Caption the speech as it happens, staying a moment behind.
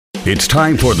It's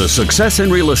time for the Success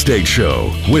in Real Estate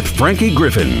Show with Frankie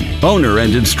Griffin, owner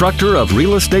and instructor of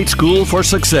Real Estate School for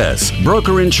Success,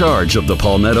 broker in charge of the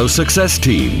Palmetto Success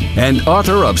Team, and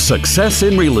author of Success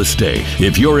in Real Estate.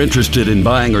 If you're interested in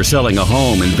buying or selling a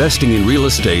home, investing in real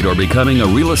estate, or becoming a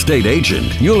real estate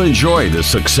agent, you'll enjoy the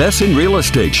Success in Real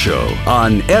Estate Show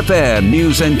on FM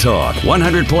News and Talk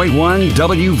 100.1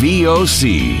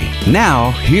 WVOC.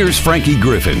 Now, here's Frankie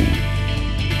Griffin.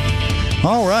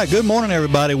 All right. Good morning,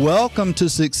 everybody. Welcome to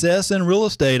Success in Real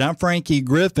Estate. I'm Frankie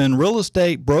Griffin, real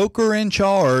estate broker in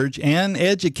charge and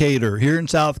educator here in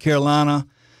South Carolina.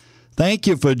 Thank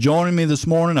you for joining me this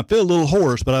morning. I feel a little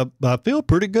hoarse, but I feel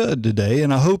pretty good today,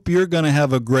 and I hope you're going to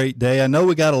have a great day. I know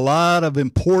we got a lot of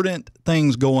important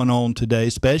things going on today,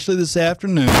 especially this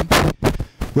afternoon,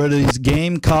 where these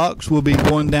Gamecocks will be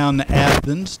going down to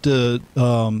Athens to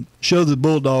show the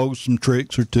Bulldogs some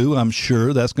tricks or two. I'm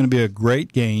sure that's going to be a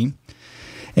great game.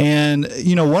 And,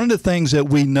 you know, one of the things that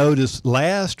we noticed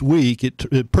last week,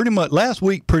 last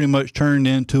week pretty much turned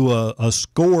into a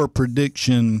score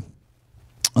prediction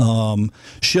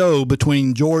show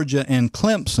between Georgia and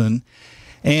Clemson.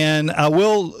 And I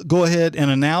will go ahead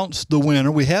and announce the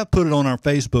winner. We have put it on our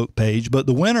Facebook page, but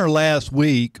the winner last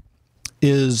week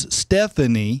is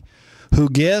Stephanie, who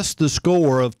guessed the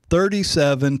score of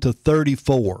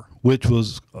 37-34. Which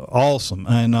was awesome.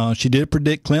 And she did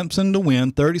predict Clemson to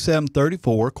win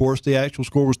 37-34. Of course, the actual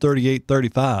score was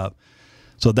 38-35.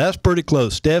 So that's pretty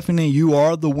close. Stephanie, you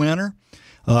are the winner.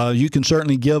 You can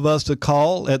certainly give us a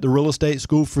call at the Real Estate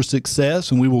School for Success,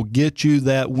 and we will get you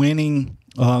that winning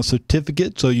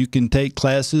certificate so you can take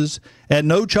classes at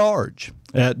no charge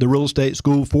at the Real Estate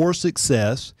School for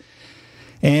Success.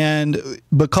 And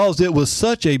because it was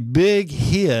such a big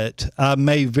hit, I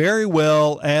may very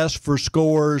well ask for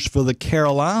scores for the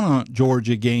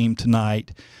Carolina-Georgia game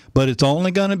tonight, but it's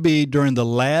only going to be during the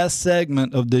last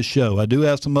segment of this show. I do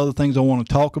have some other things I want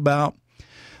to talk about,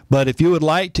 but if you would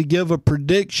like to give a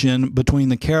prediction between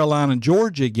the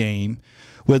Carolina-Georgia game,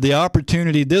 with the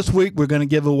opportunity this week, we're going to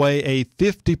give away a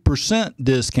 50%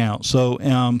 discount. So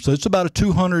it's about a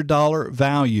 $200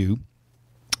 value.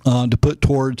 To put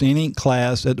towards any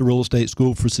class at the Real Estate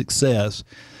School for Success.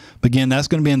 But again, that's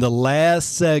going to be in the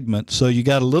last segment, so you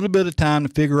got a little bit of time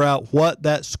to figure out what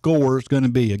that score is going to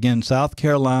be. Again, South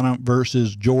Carolina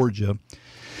versus Georgia.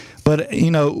 But, you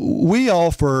know, we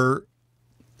offer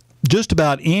just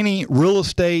about any real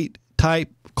estate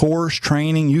type course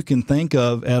training you can think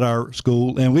of at our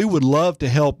school, and we would love to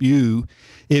help you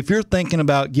if you're thinking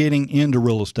about getting into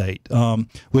real estate. We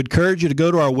encourage you to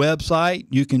go to our website.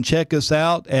 You can check us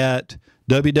out at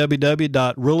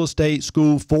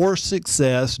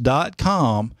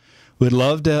www.realestateschoolforsuccess.com. We'd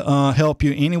love to help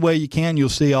you any way you can. You'll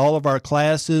see all of our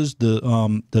classes,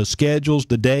 the schedules,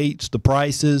 the dates, the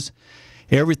prices,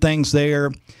 everything's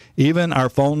there. Even our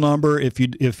phone number. If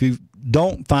you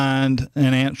don't find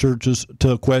an answer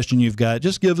to a question you've got,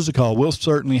 just give us a call. We'll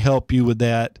certainly help you with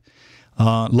that.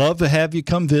 Love to have you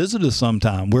come visit us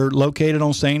sometime. We're located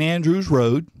on St. Andrews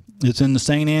Road. It's in the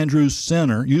St. Andrews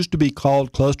Center. Used to be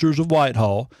called Clusters of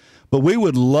Whitehall. But we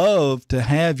would love to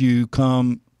have you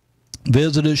come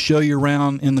visit us, show you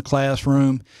around in the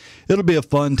classroom. It'll be a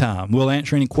fun time. We'll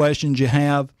answer any questions you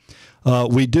have.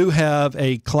 We do have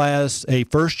a class, a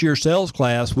first-year sales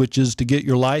class, which is to get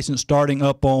your license starting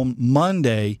up on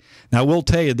Monday. Now, we'll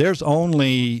tell you, there's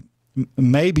only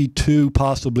maybe 2,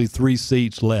 possibly 3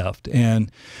 seats left. And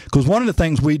because one of the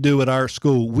things we do at our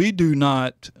school, we do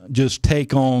not just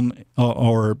take on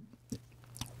or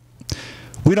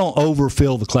we don't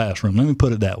overfill the classroom. Let me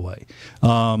put it that way.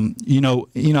 You know,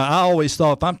 I always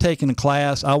thought if I'm taking a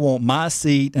class, I want my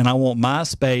seat and I want my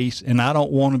space, and I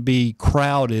don't want to be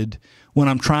crowded when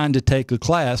I'm trying to take a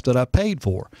class that I paid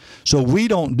for. So we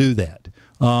don't do that.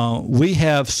 We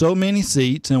have so many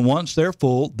seats, and once they're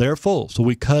full, they're full. So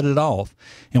we cut it off.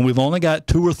 And we've only got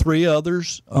 2 or 3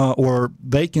 others or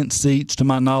vacant seats to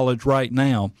my knowledge right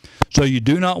now. So you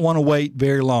do not want to wait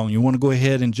very long. You want to go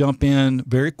ahead and jump in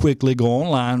very quickly, go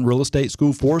online, Real Estate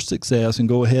School for Success, and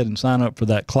go ahead and sign up for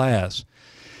that class.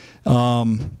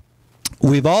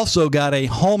 We've also got a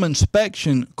home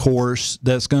inspection course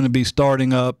that's going to be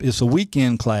starting up. It's a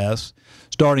weekend class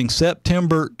starting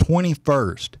September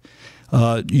 21st.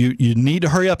 You need to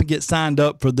hurry up and get signed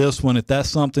up for this one if that's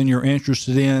something you're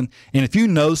interested in. And if you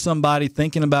know somebody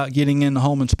thinking about getting into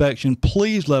home inspection,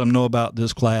 please let them know about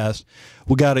this class.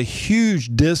 We got a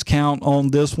huge discount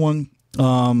on this one.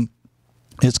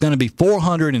 It's going to be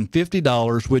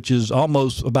 $450, which is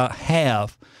almost about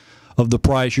half of the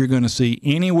price you're going to see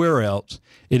anywhere else.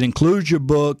 It includes your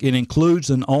book. It includes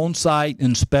an on-site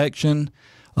inspection.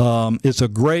 It's a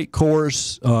great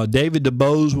course. David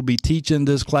DeBose will be teaching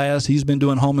this class. He's been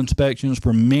doing home inspections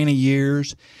for many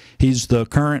years. He's the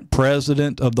current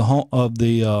president of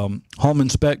the Home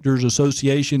Inspectors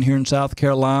Association here in South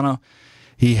Carolina.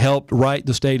 He helped write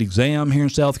the state exam here in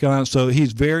South Carolina, so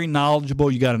he's very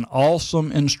knowledgeable. You got an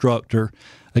awesome instructor.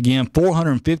 Again,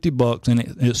 $450, and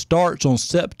it starts on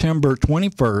September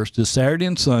 21st, this Saturday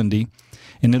and Sunday,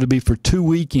 and it'll be for 2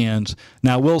 weekends.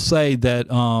 Now, I will say that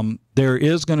there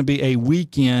is going to be a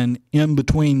weekend in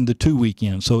between the 2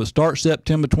 weekends. So it starts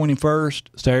September 21st,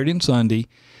 Saturday and Sunday.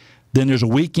 Then there's a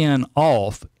weekend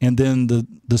off, and then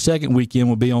the second weekend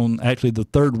will be on actually the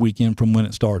third weekend from when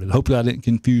it started. Hopefully I didn't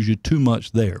confuse you too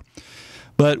much there.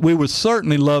 But we would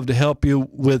certainly love to help you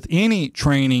with any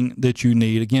training that you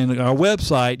need. Again, our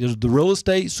website is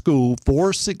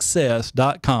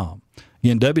therealestateschoolforsuccess.com.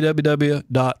 Again,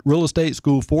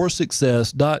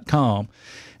 www.realestateschoolforsuccess.com.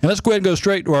 And let's go ahead and go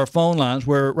straight to our phone lines,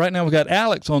 where right now we've got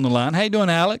Alex on the line. How you doing,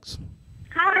 Alex?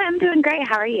 Hi, I'm doing great.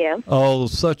 How are you? Oh,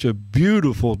 such a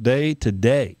beautiful day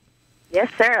today. Yes,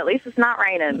 sir. At least it's not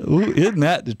raining. Ooh, isn't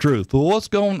that the truth? Well, what's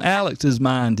going on Alex's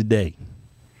mind today?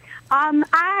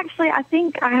 I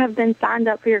think I have been signed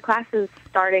up for your classes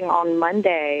starting on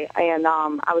Monday, and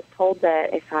I was told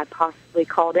that if I possibly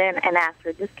called in and asked for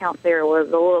a discount, there was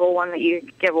a little one that you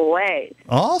could give away.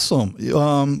 Awesome.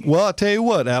 Well, I'll tell you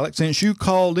what, Alex, since you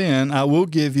called in, I will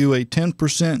give you a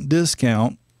 10%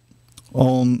 discount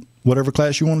on whatever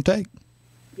class you want to take.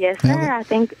 Yes, sir. I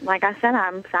think, like I said,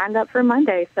 I'm signed up for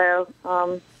Monday, so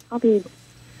I'll be.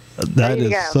 That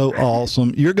is so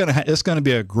awesome. You're gonna. It's going to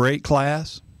be a great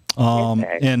class.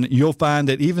 And you'll find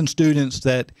that even students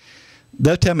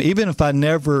they'll tell me, even if I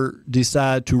never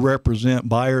decide to represent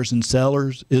buyers and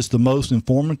sellers, it's the most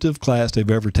informative class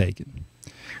they've ever taken.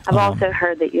 I've also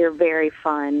heard that you're very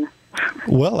fun.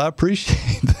 Well, I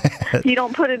appreciate that. You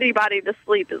don't put anybody to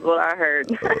sleep is what I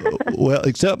heard. Well,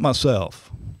 except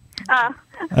myself. I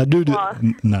do.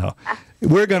 No,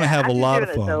 we're going to have a lot of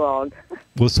fun. So long.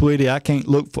 Well, sweetie, I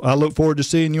look forward to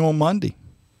seeing you on Monday.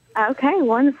 Okay,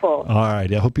 wonderful. All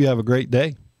right. I hope you have a great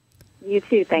day. You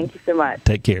too. Thank you so much.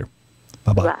 Take care.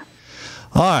 Bye-bye. Bye.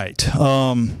 All right.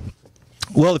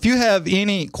 Well, if you have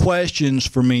any questions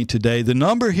for me today, the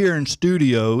number here in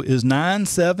studio is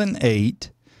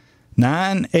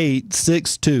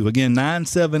 978-9862. Again,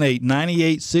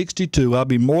 978-9862. I'll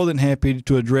be more than happy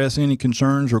to address any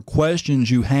concerns or questions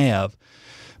you have.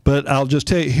 But I'll just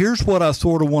tell you, here's what I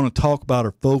sort of want to talk about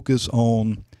or focus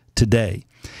on today.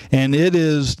 And it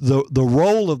is the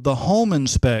role of the home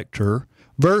inspector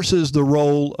versus the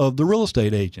role of the real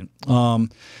estate agent. I'm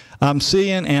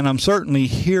seeing and I'm certainly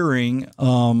hearing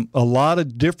a lot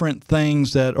of different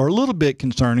things that are a little bit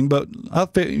concerning, but I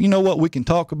feel, you know what, we can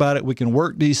talk about it, we can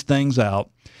work these things out.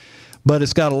 But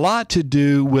it's got a lot to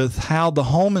do with how the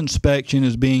home inspection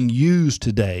is being used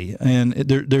today. And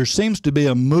there seems to be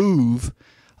a move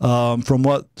from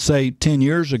what, say, 10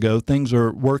 years ago. Things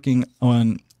are working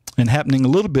on and happening a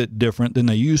little bit different than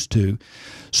they used to.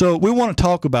 So we want to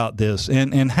talk about this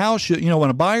and how should, when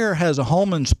a buyer has a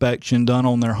home inspection done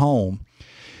on their home,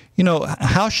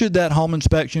 how should that home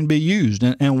inspection be used?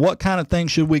 And what kind of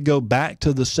things should we go back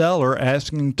to the seller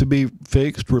asking to be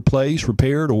fixed, replaced,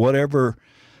 repaired, or whatever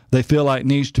they feel like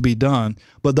needs to be done?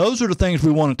 But those are the things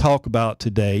we want to talk about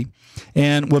today,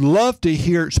 and would love to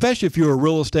hear, especially if you're a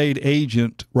real estate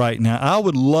agent right now, I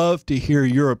would love to hear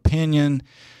your opinion,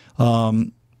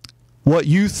 what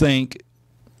you think.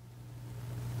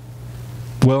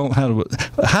 Well,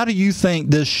 how do you think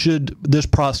this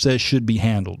process should be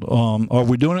handled? Are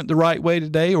we doing it the right way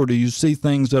today, or do you see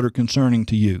things that are concerning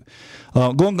to you?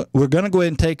 We're going to go ahead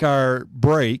and take our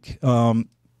break, but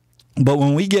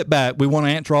when we get back, we want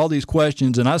to answer all these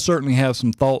questions, and I certainly have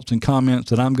some thoughts and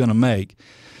comments that I'm going to make.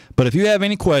 But if you have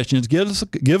any questions, give us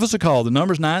a call. The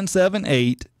number is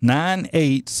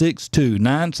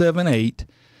 978-9862,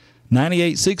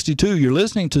 978-9862. You're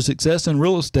listening to Success in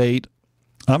Real Estate.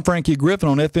 I'm Frankie Griffin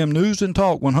on FM News and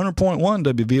Talk 100.1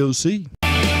 WVOC.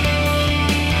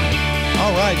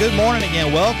 All right, good morning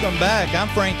again. Welcome back. I'm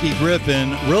Frankie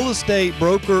Griffin, real estate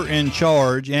broker in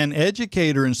charge and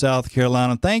educator in South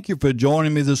Carolina. Thank you for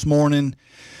joining me this morning,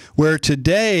 where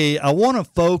today I want to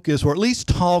focus or at least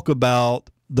talk about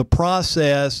the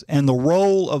process and the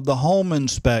role of the home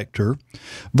inspector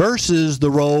versus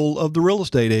the role of the real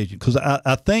estate agent. Because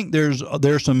I think there's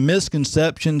some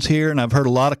misconceptions here, and I've heard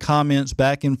a lot of comments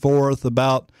back and forth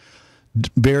about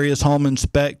various home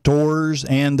inspectors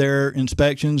and their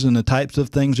inspections and the types of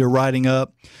things they're writing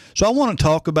up. So I want to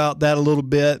talk about that a little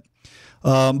bit.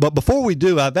 But before we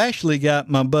do, I've actually got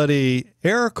my buddy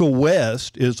Erica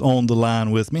West is on the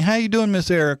line with me. How you doing,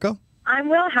 Miss Erica? I'm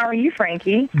well. How are you,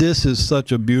 Frankie? This is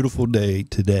such a beautiful day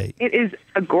today. It is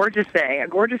a gorgeous day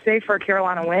for a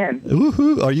Carolina win.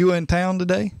 Woohoo! Are you in town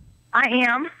today? I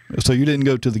am. So you didn't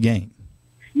go to the game?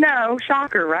 No,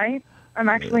 shocker, right? I'm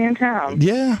actually in town.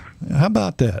 Yeah. How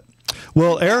about that?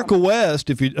 Well, Erica West,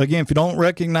 if you don't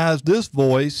recognize this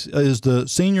voice, is the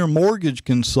senior mortgage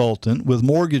consultant with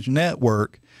Mortgage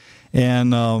Network.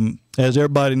 And as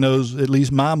everybody knows, at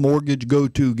least my mortgage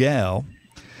go-to gal,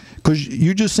 because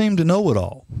you just seem to know it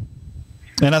all.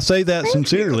 And I say that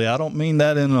sincerely. I don't mean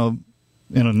that in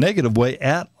a negative way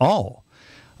at all.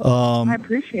 I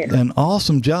appreciate it. An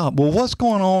awesome job. Well, what's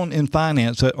going on in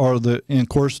finance? And of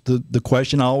course, the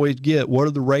question I always get, what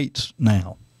are the rates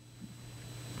now?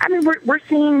 I mean, we're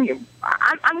seeing.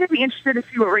 I'm going to be interested to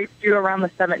see what rates do around the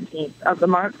 17th of the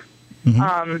month,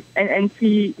 and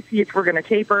see if we're going to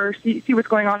taper. See what's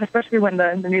going on, especially when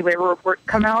the new labor report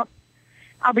come out.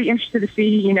 I'll be interested to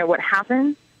see what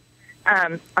happens.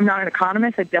 I'm not an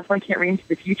economist. I definitely can't read into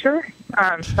the future,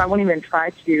 so I won't even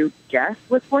try to guess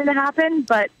what's going to happen.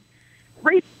 But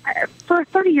rates for a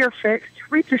 30-year fixed,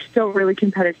 rates are still really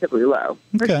competitively low.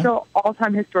 They're still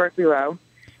all-time historically low.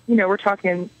 We're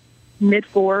talking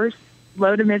mid-4s,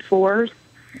 low to mid-4s.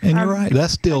 And you're right.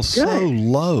 That's still so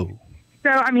low. So,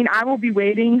 I mean, I will be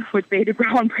waiting with bated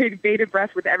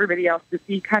breath with everybody else to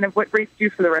see kind of what rates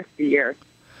do for the rest of the year.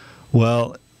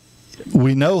 Well,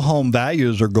 we know home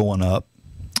values are going up,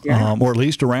 or at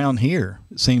least around here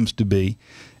it seems to be.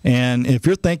 And if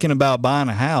you're thinking about buying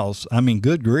a house, I mean,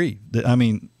 good grief. I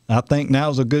mean, I think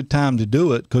now's a good time to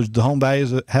do it because the home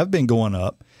values have been going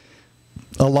up.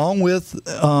 Along with,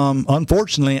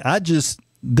 unfortunately,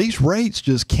 these rates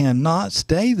just cannot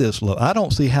stay this low. I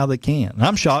don't see how they can.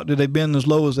 I'm shocked that they've been as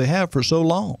low as they have for so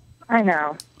long. I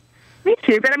know. Me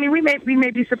too. But I mean, we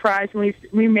may be surprised, and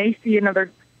we may see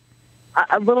another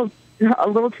a little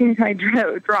teeny tiny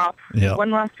drop,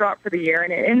 one last drop for the year,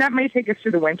 and that may take us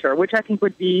through the winter, which I think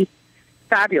would be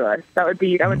fabulous. That would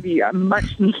be a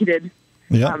much needed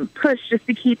push just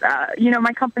to keep.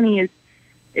 My company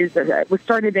was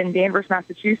started in Danvers,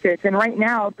 Massachusetts, and right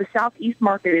now the Southeast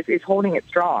market is holding it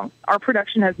strong. Our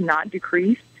production has not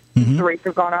decreased. The rates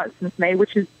have gone up since May,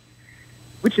 which is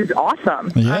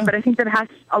awesome. Yeah. But I think that has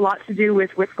a lot to do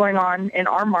with what's going on in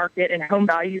our market and home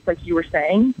values, like you were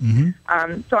saying.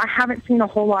 So I haven't seen a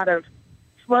whole lot of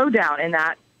slowdown in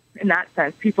that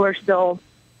sense. People are still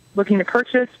looking to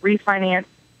purchase, refinance,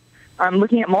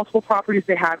 looking at multiple properties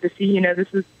they have to see,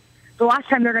 this is the last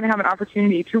time they're going to have an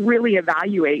opportunity to really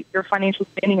evaluate their financial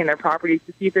standing in their properties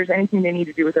to see if there's anything they need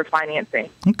to do with their financing.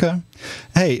 Okay.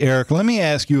 Hey, Eric, let me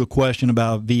ask you a question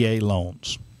about VA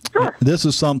loans. Sure. This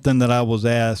is something that I was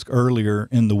asked earlier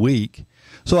in the week,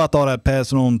 so I thought I'd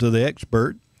pass it on to the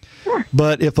expert. Sure.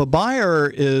 But if a buyer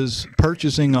is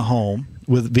purchasing a home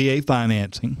with VA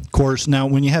financing, of course, now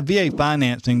when you have VA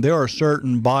financing, there are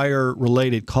certain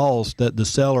buyer-related costs that the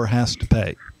seller has to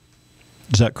pay.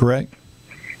 Is that correct?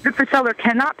 That the seller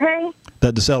cannot pay?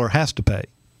 That the seller has to pay.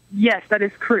 Yes, that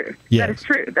is true. Yes. That is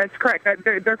true. That's correct.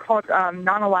 They're called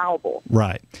non-allowable.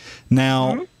 Right.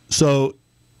 Now, so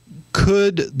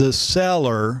could the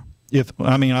seller,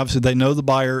 obviously they know the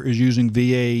buyer is using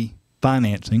VA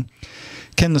financing,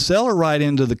 can the seller write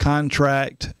into the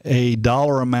contract a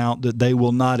dollar amount that they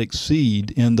will not exceed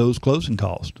in those closing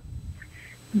costs?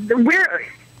 We're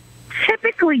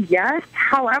typically yes.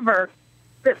 However,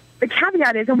 the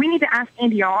caveat is, and we need to ask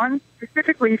Andy on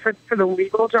specifically for the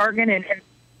legal jargon and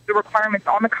the requirements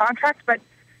on the contract, but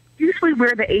usually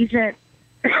where the agent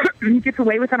gets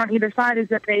away with it on either side is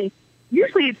that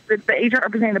usually it's the agent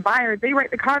representing the buyer, they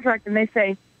write the contract and they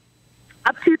say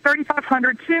up to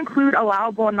 $3,500 to include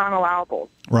allowable and non-allowable.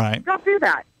 Right. Don't do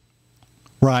that.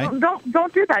 Right.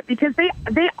 Don't do that because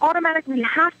they automatically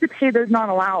have to pay those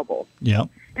non-allowables. Yep.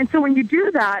 And so when you do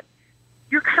that,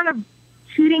 you're kind of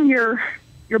cheating your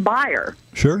buyer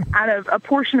out of a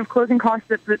portion of closing costs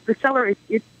that the seller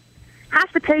has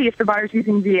to pay if the buyer's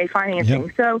using VA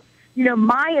financing. Yep. So,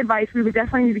 my advice, we would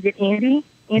definitely need to get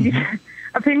Andy's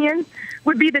opinion,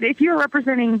 would be that if you're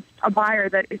representing a buyer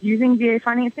that is using VA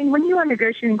financing, when you are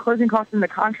negotiating closing costs in the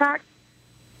contract,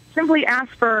 simply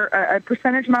ask for a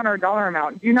percentage amount or a dollar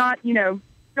amount. Do not,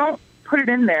 don't put it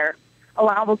in there,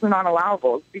 allowables and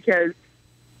non-allowables, because,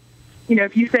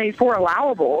 if you say for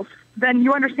allowables, then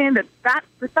you understand that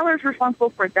the seller is responsible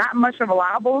for that much of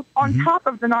allowables on top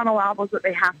of the non-allowables that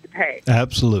they have to pay.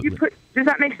 Absolutely. Does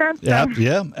that make sense?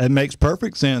 Yeah, it makes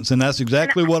perfect sense, and that's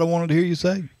exactly what I wanted to hear you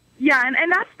say. Yeah, and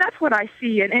that's what I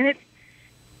see, and it's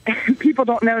people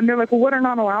don't know, and they're like, well, what are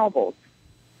non-allowables?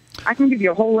 I can give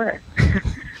you a whole list.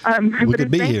 We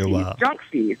could be here a while. Junk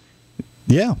fees.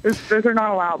 Yeah. Those are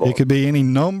not allowable. It could be any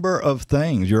number of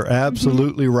things. You're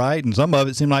absolutely right. And some of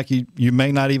it seem like you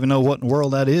may not even know what in the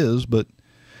world that is.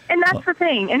 And that's the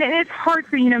thing. And it's hard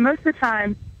for, most of the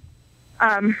time,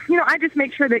 I just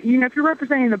make sure that, if you're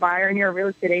representing the buyer and you're a real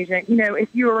estate agent, if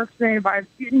you are represented by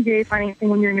student day financing,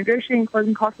 when you're negotiating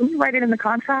closing costs, when you write it in the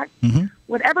contract,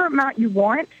 whatever amount you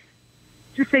want,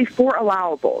 just say 4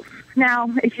 allowables. Now,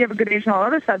 if you have a good agent on the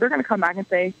other side, they're going to come back and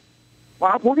say,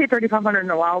 well, we'll pay $3,500 in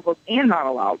allowables and not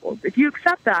allowables. If you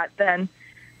accept that, then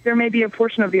there may be a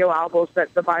portion of the allowables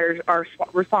that the buyers are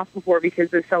responsible for because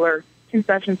the seller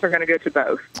concessions are going to go to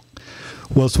both.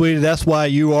 Well, sweetie, that's why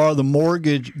you are the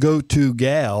mortgage go-to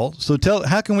gal. So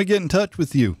how can we get in touch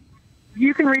with you?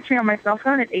 You can reach me on my cell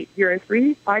phone at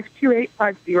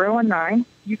 803-528-5019.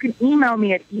 You can email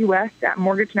me at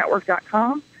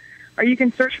us@mortgagenetwork.com. Or you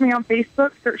can search me on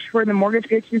Facebook, search for the Mortgage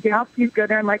Go-To Gal. Please go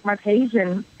there and like my page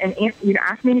and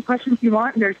ask me any questions you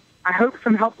want. There's, I hope,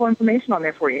 some helpful information on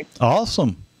there for you.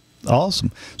 Awesome.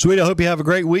 Sweetie, I hope you have a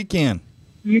great weekend.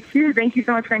 You too. Thank you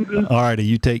so much, Frankie. All righty.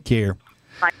 You take care.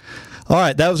 Bye. All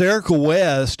right. That was Erica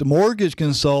West, mortgage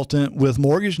consultant with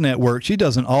Mortgage Network. She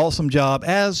does an awesome job,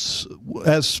 as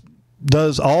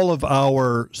does all of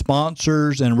our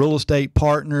sponsors and real estate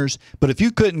partners. But if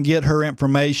you couldn't get her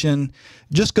information,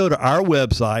 just go to our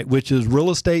website, which is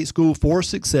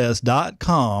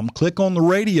realestateschoolforsuccess.com. Click on the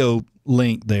radio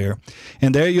link there,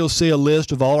 and there you'll see a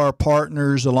list of all our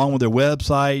partners along with their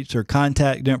websites, their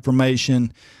contact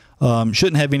information.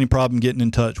 Shouldn't have any problem getting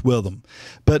in touch with them.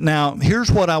 But now,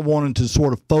 here's what I wanted to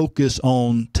sort of focus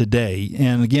on today.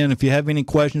 And again, if you have any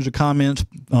questions or comments,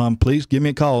 please give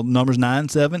me a call. The number's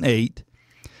 978-9862,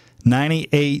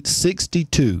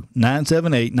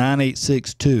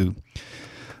 978-9862.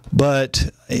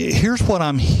 But here's what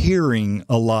I'm hearing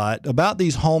a lot about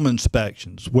these home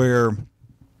inspections, where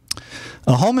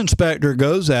a home inspector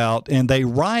goes out and they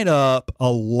write up a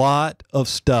lot of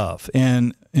stuff,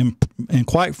 and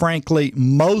quite frankly,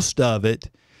 most of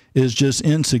it is just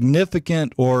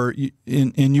insignificant,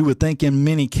 and you would think in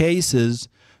many cases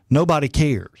nobody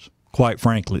cares, quite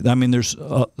frankly. I mean, there's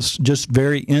just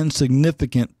very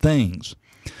insignificant things.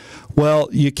 Well,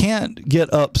 you can't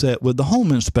get upset with the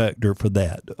home inspector for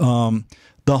that.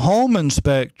 The home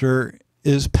inspector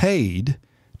is paid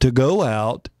to go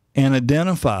out and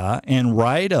identify and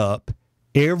write up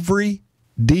every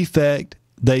defect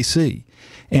they see.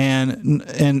 And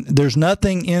there's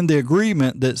nothing in the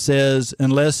agreement that says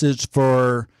unless it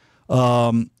would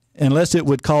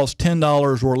cost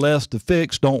 $10 or less to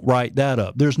fix, don't write that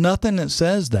up. There's nothing that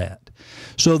says that.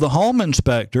 So the home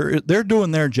inspector, they're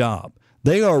doing their job.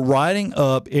 They are writing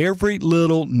up every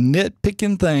little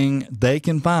nitpicking thing they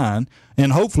can find,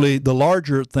 and hopefully the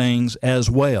larger things as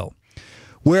well.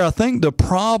 Where I think the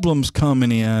problem's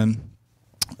coming in,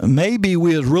 maybe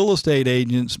we as real estate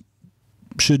agents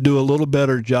should do a little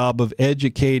better job of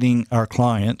educating our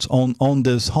clients on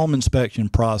this home inspection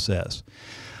process.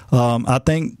 I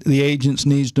think the agents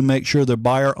needs to make sure the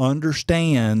buyer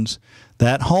understands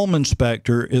that home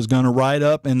inspector is going to write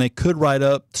up, and they could write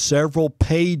up several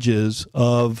pages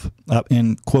of,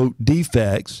 in quote,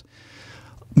 defects,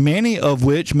 many of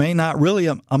which may not really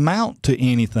amount to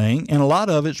anything, and a lot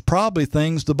of it's probably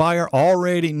things the buyer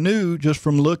already knew just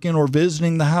from looking or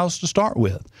visiting the house to start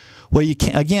with. Well, you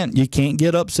can't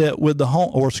get upset with the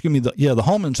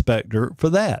home inspector for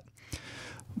that.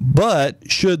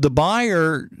 But should the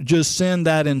buyer just send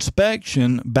that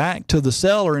inspection back to the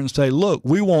seller and say, look,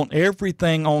 we want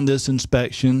everything on this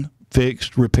inspection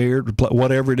fixed, repaired,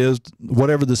 whatever it is,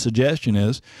 whatever the suggestion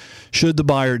is, should the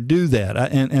buyer do that?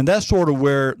 And that's sort of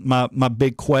where my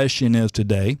big question is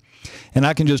today. And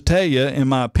I can just tell you, in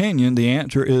my opinion, the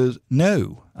answer is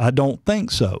no, I don't think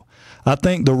so. I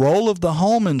think the role of the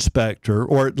home inspector,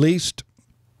 or at least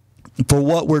for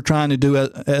what we're trying to do or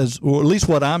at least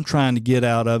what I'm trying to get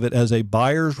out of it as a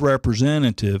buyer's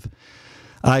representative,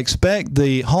 I expect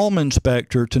the home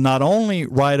inspector to not only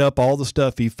write up all the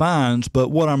stuff he finds, but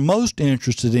what I'm most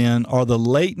interested in are the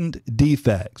latent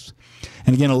defects.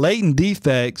 And again, a latent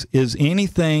defects is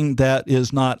anything that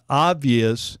is not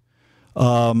obvious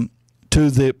to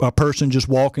a person just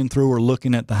walking through or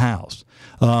looking at the house.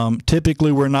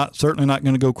 Typically, we're certainly not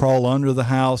going to go crawl under the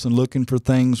house and looking for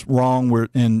things wrong.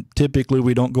 And typically,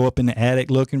 we don't go up in the attic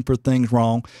looking for things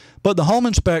wrong. But the home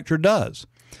inspector does.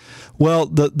 Well,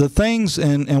 the things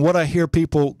and what I hear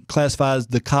people classify as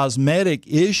the cosmetic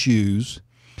issues,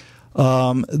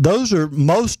 those are,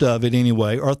 most of it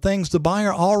anyway, are things the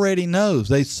buyer already knows.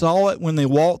 They saw it when they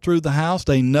walked through the house.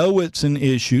 They know it's an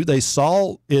issue. They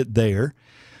saw it there.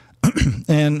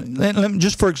 And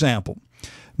just for example,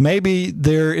 maybe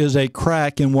there is a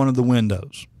crack in one of the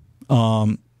windows.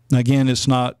 Again, it's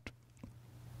not,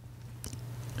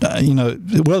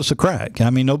 it's a crack. I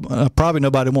mean, probably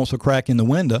nobody wants a crack in the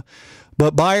window.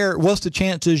 But buyer, what's the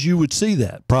chances you would see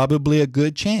that? Probably a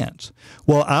good chance.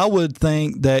 Well, I would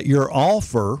think that your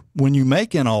offer, when you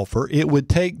make an offer, it would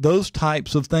take those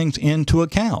types of things into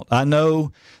account. I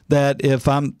know that if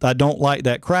I don't like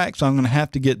that crack, so I'm going to have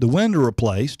to get the window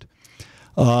replaced.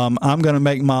 I'm going to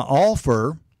make my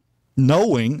offer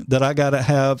knowing that I got to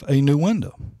have a new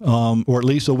window, or at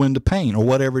least a window pane, or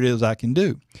whatever it is I can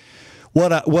do.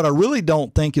 What I really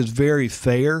don't think is very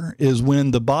fair is when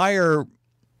the buyer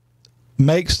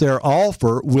makes their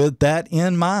offer with that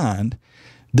in mind,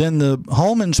 then the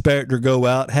home inspector go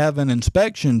out, have an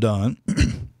inspection done,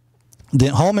 the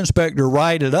home inspector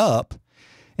write it up,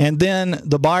 and then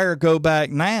the buyer go back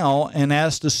now and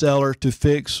ask the seller to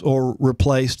fix or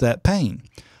replace that pane,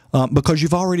 because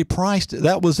you've already priced it.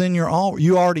 That was in your offer.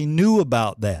 You already knew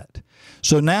about that.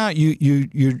 So now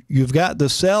you've got the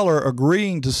seller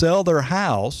agreeing to sell their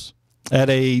house at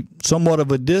a somewhat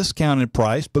of a discounted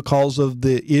price because of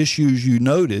the issues you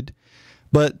noted.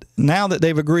 But now that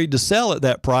they've agreed to sell at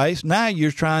that price, now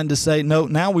you're trying to say, no,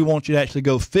 now we want you to actually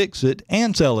go fix it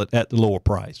and sell it at the lower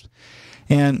price.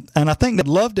 And I think they'd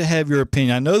love to have your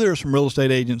opinion. I know there are some real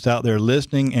estate agents out there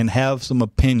listening and have some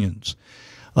opinions.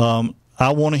 I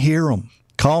want to hear them.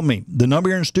 Call me. The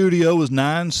number here in studio is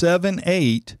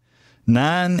 978-9862,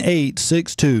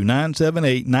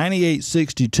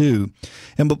 978-9862.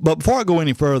 But before I go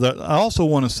any further, I also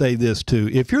want to say this too.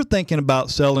 If you're thinking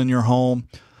about selling your home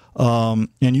and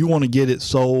you want to get it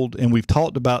sold, and we've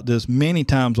talked about this many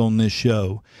times on this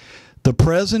show, the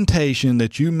presentation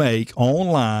that you make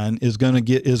online is going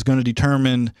to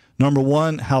determine, number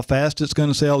one, how fast it's going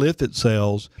to sell, if it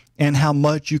sells, and how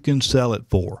much you can sell it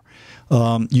for.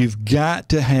 You've got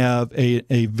to have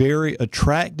a very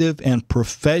attractive and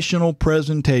professional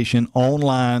presentation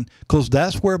online, because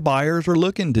that's where buyers are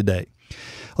looking today.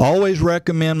 I always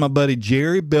recommend my buddy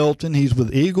Jerry Belton. He's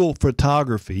with Eagle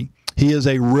Photography. He is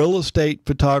a real estate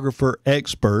photographer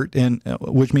expert, and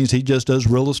which means he just does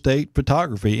real estate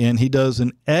photography, and he does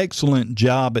an excellent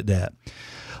job at that.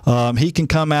 He can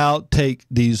come out, take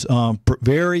these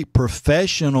very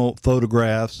professional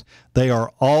photographs. They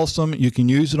are awesome. You can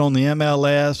use it on the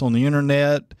MLS, on the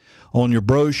internet, on your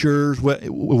brochures,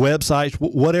 websites,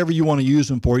 whatever you want to use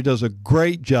them for. He does a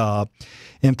great job.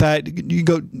 In fact, you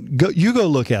go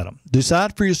look at them.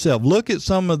 Decide for yourself. Look at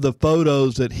some of the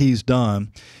photos that he's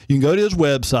done. You can go to his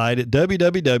website at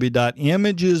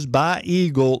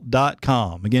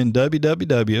www.imagesbyeagle.com. Again,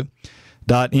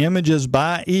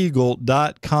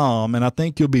 www.imagesbyeagle.com, and I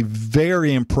think you'll be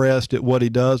very impressed at what he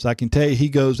does. I can tell you he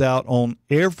goes out on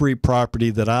every property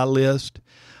that I list.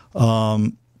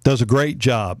 Does a great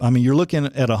job. I mean, you're looking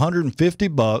at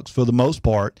 $150 for the most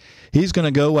part. He's going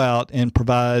to go out and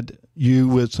provide you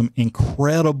with some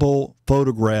incredible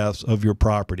photographs of your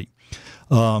property.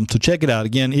 So check it out.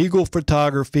 Again, Eagle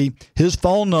Photography. His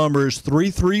phone number is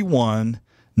 331-9035.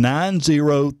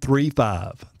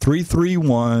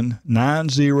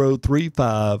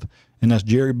 331-9035, and that's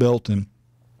Jerry Belton.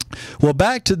 Well,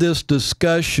 back to this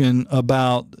discussion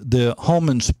about the home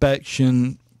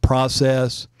inspection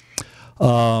process.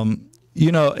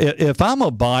 If I'm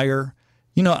a buyer,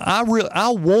 I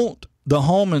want the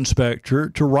home inspector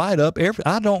to write up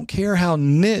I don't care how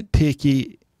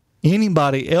nitpicky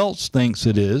anybody else thinks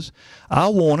it is. I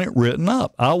want it written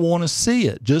up. I want to see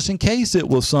it, just in case it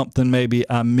was something maybe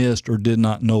I missed or did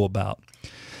not know about.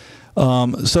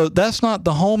 So that's not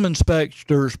the home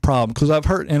inspector's problem, because I've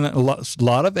heard, and a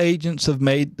lot of agents have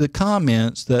made the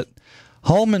comments that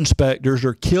home inspectors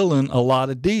are killing a lot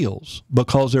of deals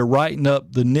because they're writing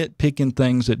up the nitpicking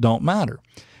things that don't matter.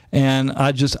 And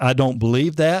I don't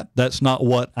believe that. That's not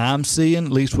what I'm seeing,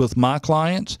 at least with my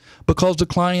clients, because the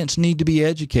clients need to be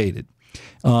educated.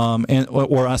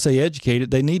 Or I say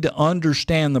educated, they need to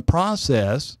understand the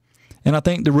process. And I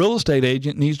think the real estate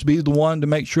agent needs to be the one to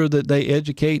make sure that they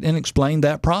educate and explain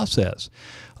that process.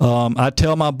 I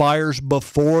tell my buyers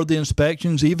before the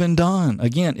inspection's even done,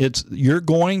 again, you're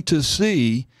going to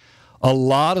see a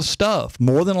lot of stuff,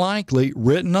 more than likely,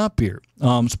 written up here,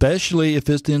 especially if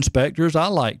it's the inspectors I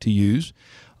like to use.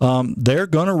 They're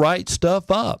going to write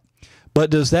stuff up. But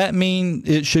does that mean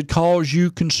it should cause you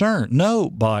concern?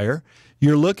 No, buyer.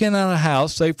 You're looking at a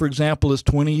house, say, for example, it's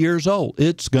 20 years old.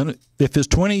 If it's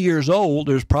 20 years old,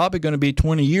 there's probably going to be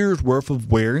 20 years worth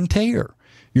of wear and tear.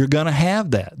 You're going to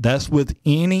have that. That's with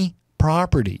any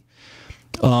property.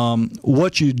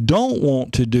 What you don't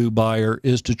want to do, buyer,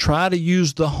 is to try to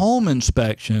use the home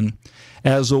inspection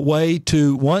as a way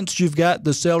to, once you've got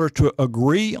the seller to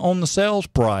agree on the sales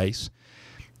price,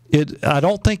 I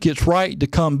don't think it's right to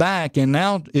come back and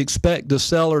now expect the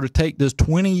seller to take this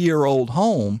 20-year-old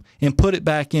home and put it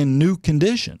back in new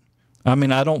condition. I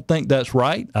mean, I don't think that's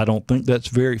right. I don't think that's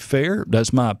very fair.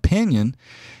 That's my opinion.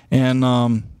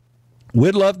 And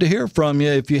we'd love to hear from you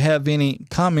if you have any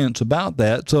comments about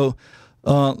that. So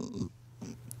I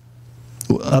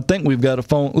think we've got a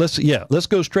phone. Let's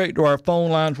go straight to our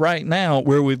phone lines right now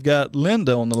where we've got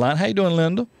Linda on the line. How you doing,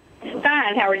 Linda?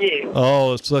 Fine. How are you?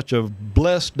 Oh, it's such a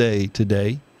blessed day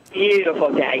today.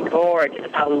 Beautiful day.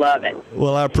 Gorgeous. I love it.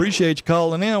 Well, I appreciate you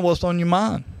calling in. What's on your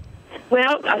mind?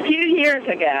 Well, a few years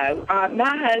ago,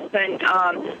 my husband,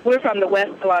 we're from the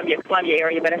West Columbia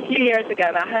area, but a few years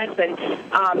ago, my husband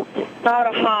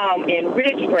bought a home in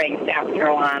Ridge Springs, South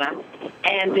Carolina,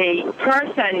 and the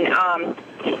person,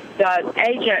 the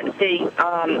agency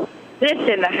lived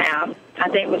in the house, I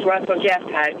think it was Russell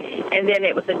Jeffco, and then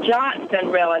it was the Johnston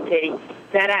Realty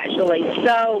that actually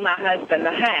sold my husband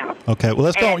the house. Okay, well,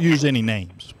 don't use any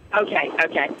names. Okay.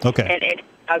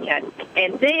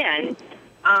 And then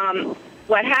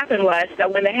what happened was, so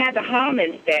when they had the home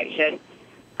inspection,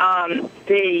 in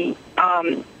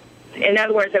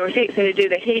other words, they were fixing to do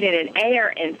the heating and air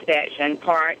inspection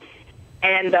part,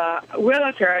 and the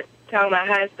realtor told my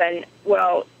husband,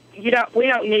 well, we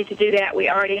don't need to do that. We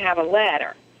already have a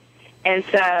letter. And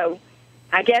so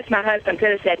I guess my husband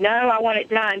could have said, no, I want it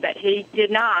done, but he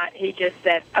did not. He just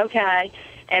said, okay.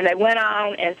 And they went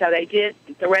on, and so they did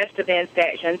the rest of the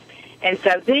inspections. And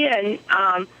so then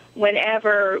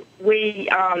whenever my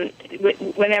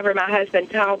husband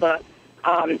called the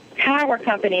power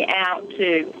company out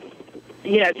to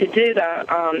do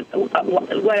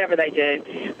the whatever they do,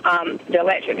 the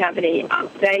electric company,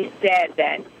 they said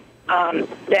that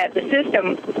the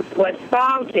system was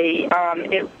faulty.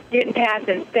 It didn't pass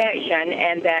inspection,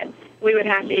 and that we would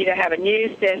have to either have a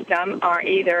new system or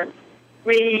either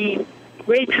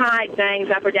re-type things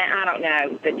up or down. I don't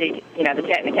know the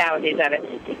technicalities of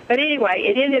it. But anyway,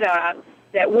 it ended up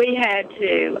that we had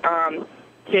to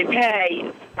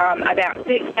pay about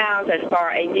 $6,000 for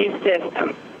a new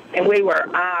system, and we were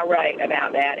irate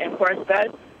about that. And of course,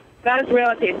 those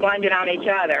relatives blamed it on each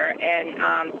other, and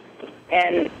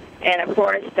of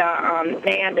course, the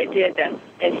man that did the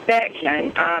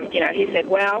inspection, he said,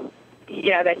 well,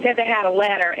 they said they had a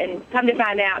letter, and come to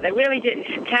find out, they really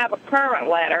didn't have a current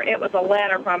letter. It was a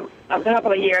letter from a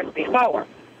couple of years before.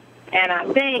 And I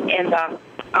think in the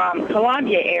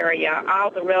Columbia area, all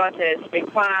the relatives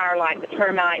require, like, the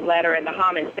termite letter and the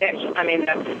home inspection,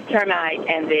 the termite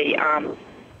and the,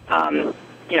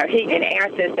 heat and air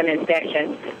system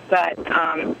inspection. But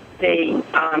the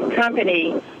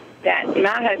company that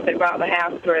my husband brought the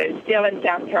house through, still in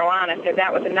South Carolina, said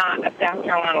that was not a South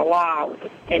Carolina law,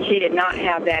 and she did not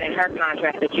have that in her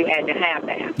contract that you had to have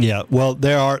that. Yeah, well,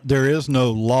 there is no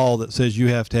law that says you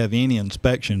have to have any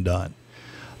inspection done.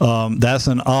 That's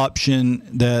an option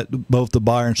that both the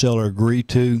buyer and seller agree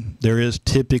to. There is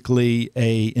typically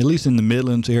at least in the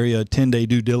Midlands area, a 10-day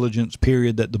due diligence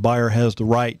period that the buyer has the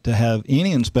right to have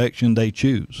any inspection they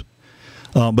choose.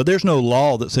 But there's no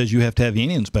law that says you have to have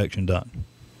any inspection done.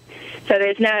 So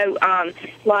there's no,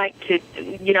 like in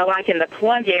the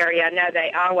Columbia area, I know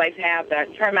they always have the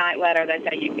termite letter. They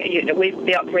say we've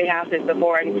built 3 houses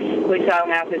before, and we sold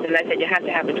houses, and they said you have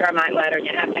to have the termite letter, and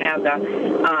you have to have the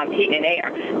heat and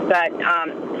air. But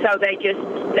so they just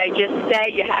say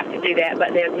you have to do that,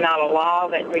 but there's not a law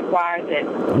that requires it.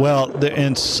 Well,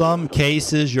 in some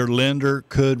cases, your lender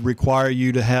could require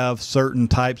you to have certain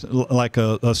types, like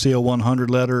a CO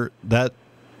 100 letter, that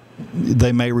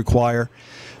they may require.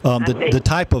 The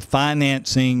type of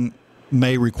financing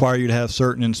may require you to have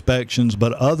certain inspections,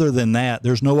 but other than that,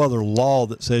 there's no other law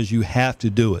that says you have to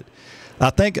do it.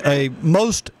 I think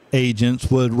most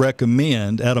agents would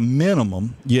recommend, at a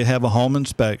minimum, you have a home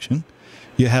inspection,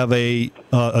 you have a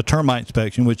termite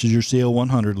inspection, which is your CO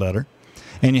 100 letter,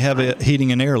 and you have a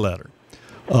heating and air letter.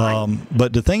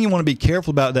 But the thing you want to be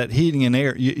careful about that heating and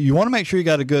air, you want to make sure you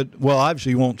got a good, well,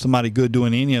 obviously you want somebody good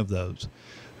doing any of those.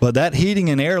 But that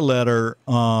heating and air letter,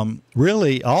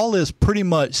 really, all is pretty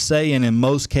much saying in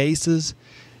most cases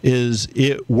is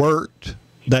it worked,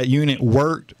 that unit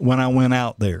worked when I went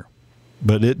out there.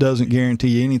 But it doesn't guarantee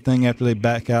you anything after they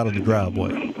back out of the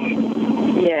driveway.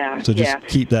 Yeah. So just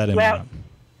keep that in mind.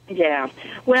 Yeah.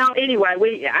 Well, anyway,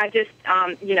 we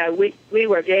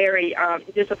were very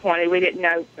disappointed. We didn't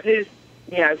know who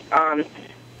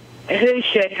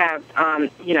should have,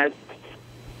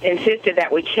 insisted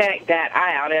that we check that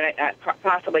out, and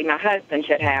possibly my husband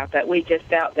should have, but we just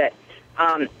felt that,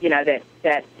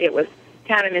 that it was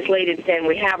kind of misleading saying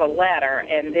we have a letter,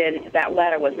 and then that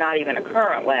letter was not even a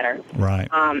current letter. Right.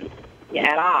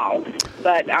 At all.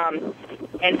 But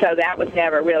And so that was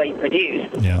never really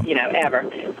produced,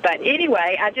 ever. But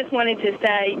anyway, I just wanted to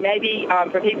say maybe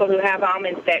for people who have home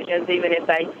inspections, even if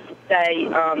they say,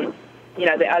 the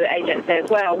other agent says,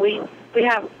 well, we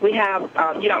have,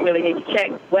 you don't really need to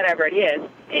check whatever it is.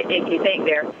 If you think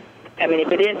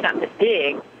if it is something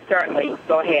big, certainly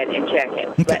go ahead and check it.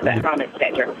 Okay. Let the home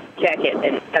inspector check it,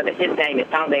 and so that his name is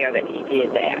on there that he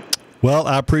did that. Well,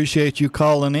 I appreciate you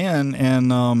calling in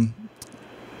and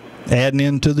adding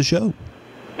into the show.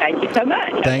 Thank you so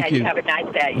much. Thank you. You have a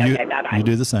nice day. Okay, bye-bye. You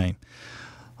do the same.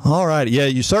 All right. Yeah,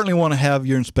 you certainly want to have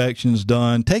your inspections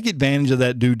done. Take advantage of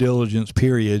that due diligence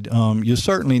period. You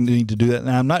certainly need to do that.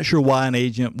 And I'm not sure why an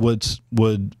agent would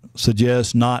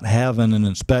suggest not having an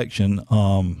inspection.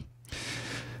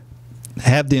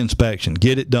 Have the inspection.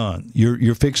 Get it done.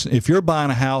 You're fixing. If you're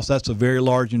buying a house, that's a very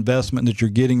large investment that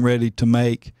you're getting ready to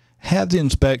make. Have the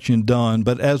inspection done.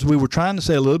 But as we were trying to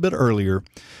say a little bit earlier,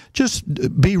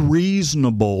 just be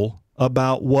reasonable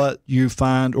about what you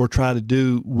find or try to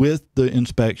do with the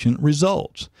inspection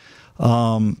results.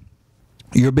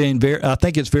 You're being I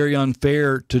think it's very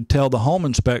unfair to tell the home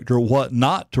inspector what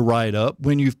not to write up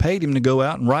when you've paid him to go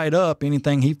out and write up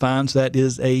anything he finds that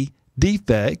is a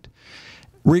defect,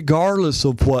 regardless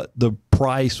of what the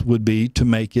price would be to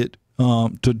make it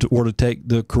to take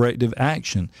the corrective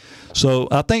action. So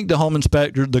I think the home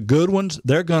inspector, the good ones,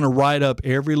 they're going to write up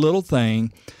every little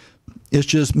thing. It's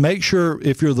just make sure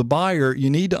if you're the buyer, you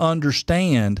need to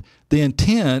understand the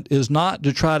intent is not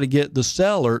to try to get the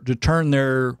seller to turn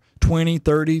their 20,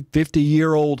 30,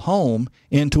 50-year-old home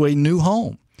into a new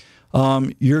home.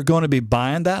 You're going to be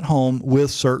buying that home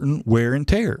with certain wear and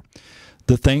tear.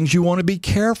 The things you want to be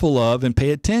careful of and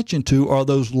pay attention to are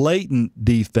those latent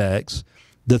defects,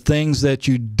 the things that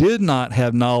you did not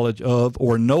have knowledge of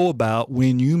or know about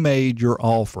when you made your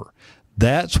offer.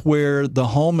 That's where the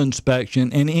home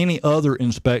inspection and any other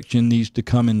inspection needs to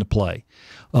come into play.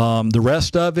 The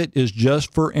rest of it is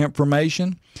just for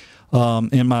information.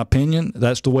 In my opinion,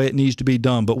 that's the way it needs to be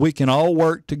done. But we can all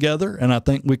work together, and I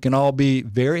think we can all be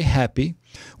very happy.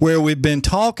 Where we've been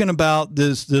talking about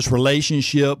this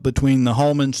relationship between the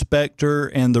home inspector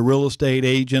and the real estate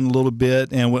agent a little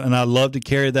bit, and I'd love to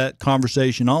carry that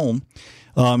conversation on.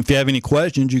 If you have any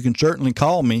questions, you can certainly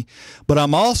call me. But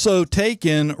I'm also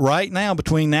taking right now,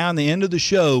 between now and the end of the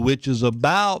show, which is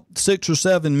about 6 or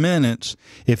 7 minutes,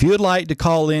 if you'd like to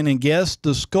call in and guess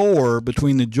the score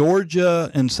between the Georgia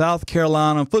and South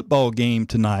Carolina football game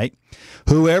tonight,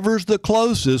 whoever's the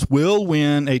closest will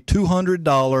win a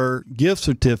 $200 gift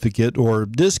certificate or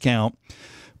discount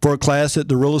for a class at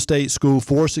the Real Estate School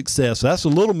for Success. That's a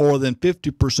little more than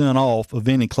 50% off of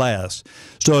any class.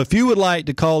 So if you would like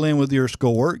to call in with your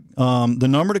score, the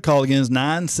number to call again is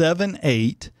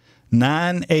 978-9862,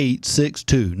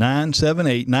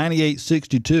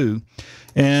 978-9862.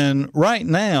 And right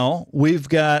now, we've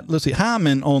got,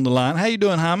 Hyman on the line. How you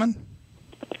doing, Hyman?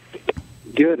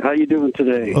 Good. How you doing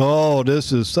today? Oh,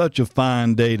 this is such a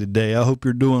fine day today. I hope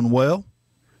you're doing well.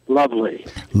 Lovely.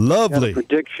 Got a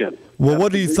prediction. Well,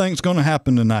 what do you think is going to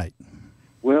happen tonight?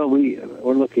 Well,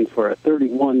 we're looking for a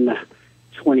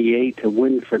 31-28 to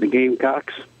win for the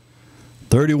Gamecocks.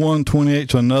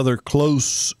 31-28, so another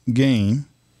close game.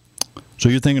 So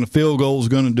you're thinking a field goal is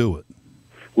going to do it?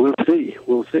 We'll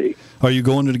see. Are you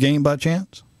going to the game by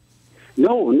chance?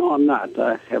 No, I'm not.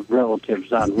 I have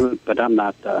relatives en route, but I'm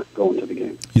not going to the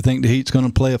game. You think the heat's going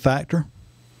to play a factor?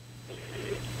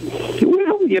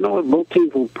 Well, both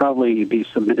teams will probably be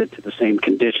submitted to the same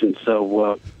conditions,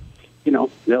 so, they'll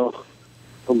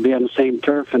be on the same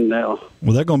turf, and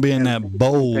they're going to be in that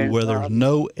bowl where there's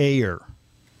no air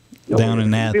down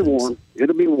in Athens.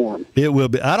 It'll be warm. It will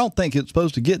be. I don't think it's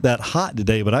supposed to get that hot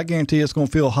today, but I guarantee it's going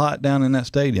to feel hot down in that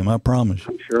stadium. I promise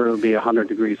you. I'm sure it'll be 100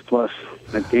 degrees plus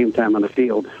at game time on the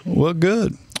field. Well,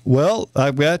 good. Well,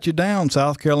 I've got you down.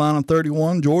 South Carolina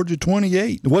 31, Georgia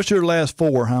 28. What's your last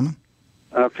four, Hyman?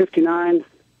 59-19.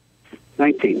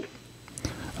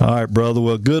 All right, brother.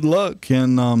 Well, good luck,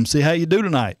 and see how you do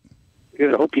tonight.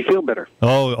 Good. I hope you feel better.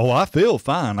 Oh, I feel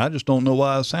fine. I just don't know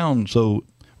why I sound so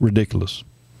ridiculous.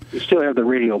 You still have the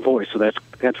radio voice, so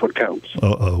that's what counts.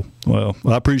 Uh-oh. Well,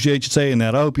 I appreciate you saying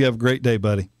that. I hope you have a great day,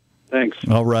 buddy. Thanks.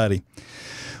 All righty.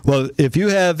 Well, if you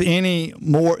have any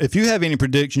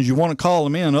predictions, you want to call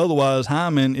them in. Otherwise,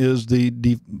 Hyman is the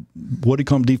de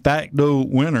facto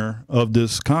winner of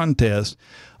this contest.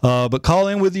 But call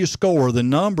in with your score. The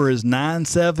number is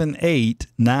 978-9862,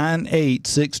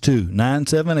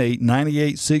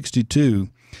 978-9862.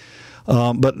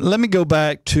 But let me go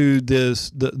back to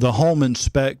the home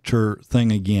inspector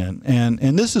thing again.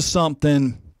 And this is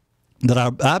something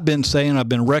that I've been saying, I've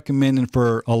been recommending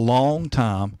for a long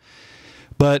time.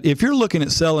 But if you're looking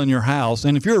at selling your house,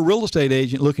 and if you're a real estate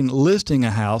agent looking at listing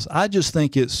a house, I just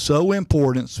think it's so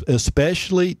important,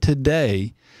 especially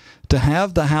today, to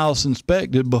have the house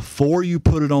inspected before you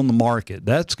put it on the market.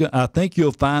 I think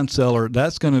you'll find, seller,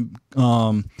 that's going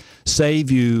to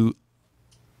save you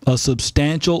a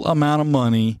substantial amount of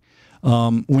money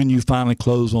when you finally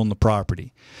close on the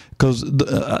property. Because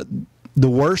the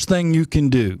worst thing you can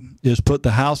do is put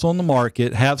the house on the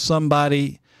market, have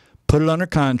somebody put it under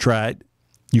contract,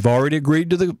 you've already agreed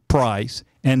to the price,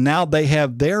 and now they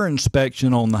have their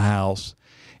inspection on the house,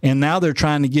 and now they're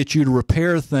trying to get you to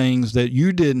repair things that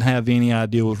you didn't have any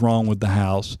idea was wrong with the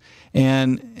house.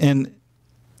 And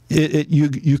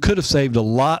you could have saved a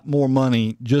lot more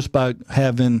money just by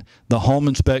having the home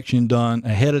inspection done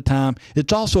ahead of time.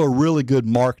 It's also a really good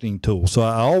marketing tool. So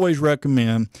I always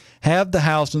recommend have the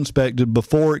house inspected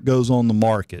before it goes on the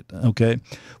market. Okay.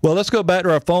 Well, let's go back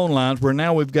to our phone lines where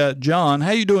now we've got John.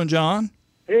 How you doing, John?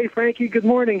 Hey, Frankie. Good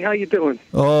morning. How you doing?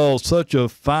 Oh, such a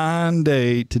fine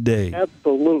day today.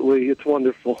 Absolutely. It's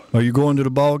wonderful. Are you going to the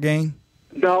ball game?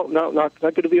 No, not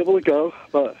going to be able to go,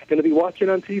 but going to be watching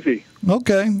on TV.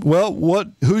 Okay. Well, who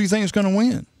do you think is going to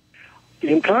win?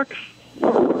 Gamecocks?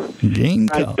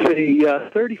 Gamecocks. I'd say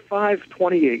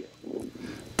 35-28.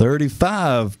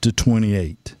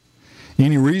 35-28.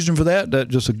 Any reason for that? That's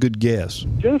just a good guess.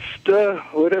 Just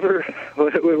whatever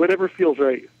feels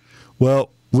right. Well,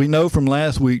 we know from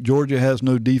last week Georgia has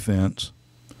no defense,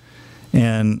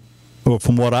 and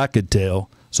from what I could tell.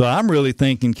 So I'm really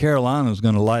thinking Carolina is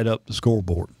going to light up the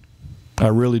scoreboard. I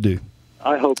really do.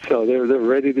 I hope so. They're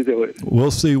ready to do it.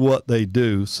 We'll see what they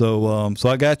do. So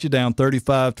I got you down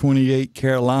 35-28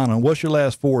 Carolina. What's your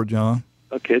last four, John?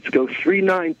 Okay, let's go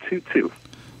 3922.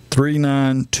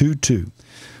 3922.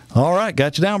 All right,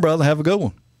 got you down, brother. Have a good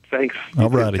one. Thanks. All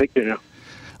righty. Take care now.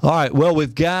 All right, well,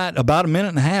 we've got about a minute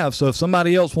and a half, so if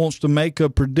somebody else wants to make a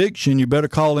prediction, you better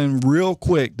call in real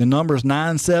quick. The number is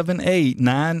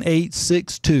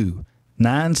 978-9862,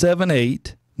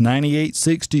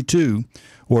 978-9862,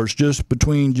 or it's just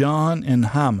between John and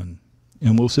Hyman,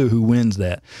 and we'll see who wins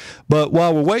that. But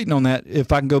while we're waiting on that,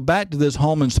 if I can go back to this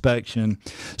home inspection,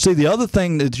 see, the other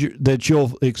thing that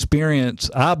you'll experience,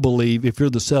 I believe, if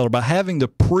you're the seller, by having the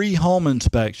pre-home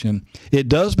inspection, it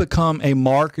does become a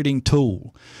marketing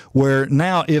tool where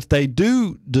now if they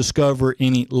do discover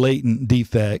any latent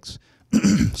defects,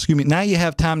 excuse me, now you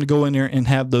have time to go in there and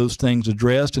have those things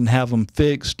addressed and have them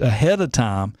fixed ahead of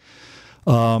time.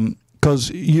 Because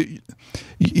you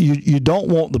don't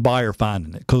want the buyer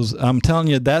finding it, because I'm telling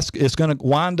you it's going to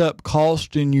wind up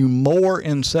costing you more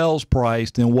in sales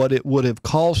price than what it would have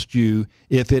cost you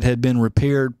if it had been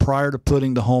repaired prior to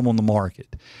putting the home on the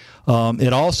market.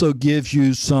 It also gives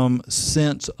you some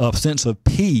sense of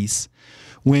peace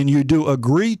when you do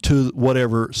agree to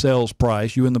whatever sales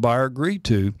price you and the buyer agree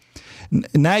to.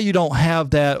 Now you don't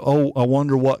have that, I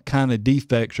wonder what kind of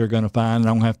defects you're going to find and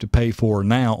I'm going to have to pay for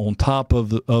now on top of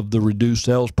the reduced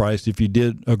sales price if you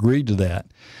did agree to that.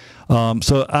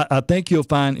 So I think you'll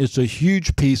find it's a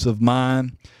huge peace of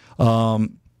mind.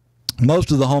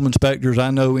 Most of the home inspectors I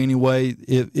know anyway,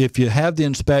 if you have the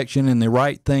inspection and they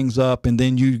write things up and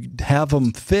then you have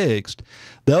them fixed,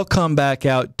 they'll come back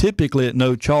out typically at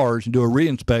no charge and do a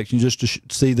reinspection just to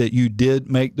see that you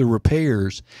did make the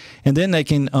repairs, and then they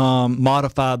can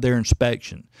modify their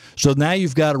inspection. So now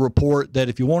you've got a report that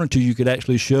if you wanted to, you could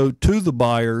actually show to the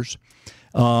buyers,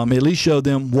 at least show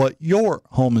them what your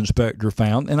home inspector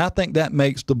found. And I think that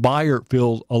makes the buyer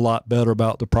feel a lot better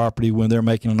about the property when they're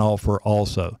making an offer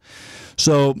also.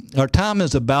 So our time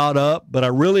is about up, but I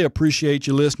really appreciate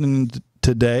you listening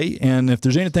today. And if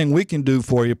there's anything we can do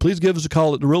for you, please give us a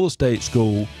call at the Real Estate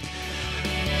School.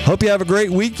 Hope you have a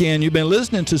great weekend. You've been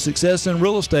listening to Success in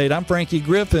Real Estate. I'm Frankie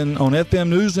Griffin on FM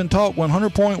News and Talk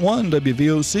 100.1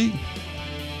 WVOC.